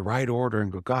the right order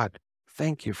and go, God,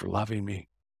 thank you for loving me.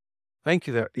 Thank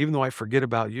you that even though I forget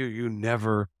about you, you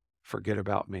never forget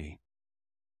about me.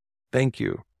 Thank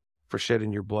you for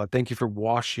shedding your blood. Thank you for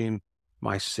washing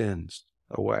my sins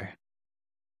away.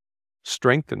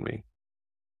 Strengthen me.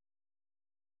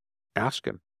 Ask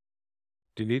him,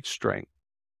 do you need strength?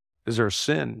 Is there a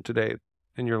sin today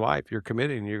in your life you're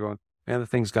committing and you're going, man, the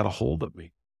thing's got a hold of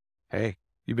me? Hey,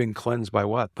 you've been cleansed by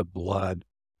what? The blood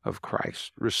of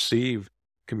Christ. Receive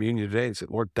communion today and say,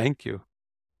 Lord, thank you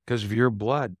because of your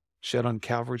blood shed on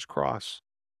Calvary's cross.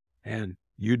 And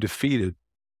you defeated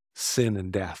sin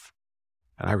and death.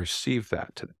 And I receive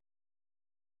that today.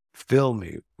 Fill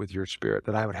me with your spirit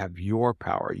that I would have your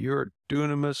power, your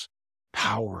dunamis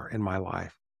power in my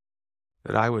life.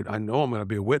 That I know I'm going to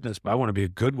be a witness, but I want to be a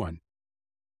good one.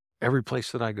 Every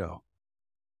place that I go.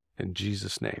 In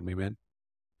Jesus' name, amen.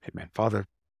 Amen. Father,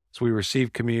 as we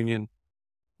receive communion,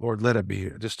 Lord, let it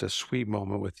be just a sweet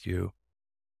moment with you.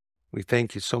 We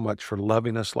thank you so much for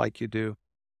loving us like you do.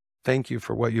 Thank you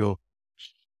for what you'll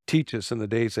teach us in the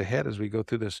days ahead as we go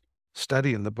through this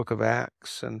study in the book of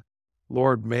Acts. And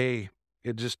Lord, may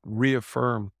it just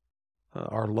reaffirm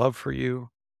our love for you.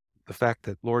 The fact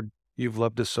that, Lord, you've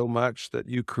loved us so much that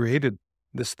you created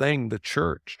this thing, the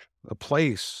church, a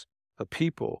place, a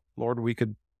people. Lord, we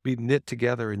could be knit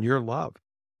together in your love,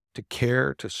 to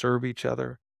care, to serve each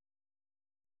other.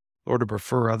 Lord, to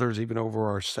prefer others even over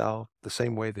ourselves, the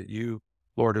same way that you,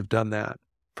 Lord, have done that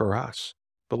for us.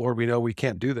 But Lord, we know we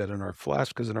can't do that in our flesh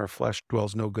because in our flesh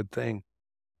dwells no good thing.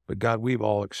 But God, we've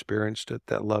all experienced it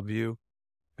that love you.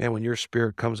 Man, when your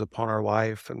spirit comes upon our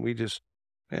life and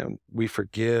we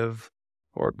forgive,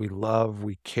 Lord, we love,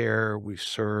 we care, we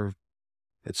serve.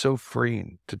 It's so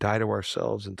freeing to die to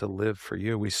ourselves and to live for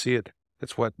you. We see it.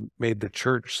 It's what made the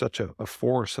church such a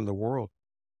force in the world.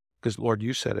 Because, Lord,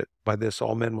 you said it, by this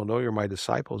all men will know you're my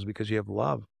disciples because you have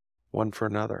love one for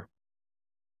another.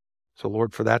 So,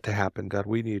 Lord, for that to happen, God,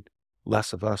 we need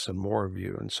less of us and more of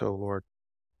you. And so, Lord,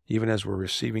 even as we're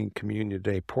receiving communion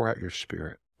today, pour out your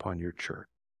spirit upon your church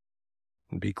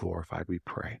and be glorified, we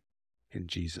pray. In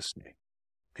Jesus' name,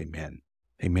 amen.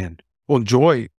 Amen. Well, enjoy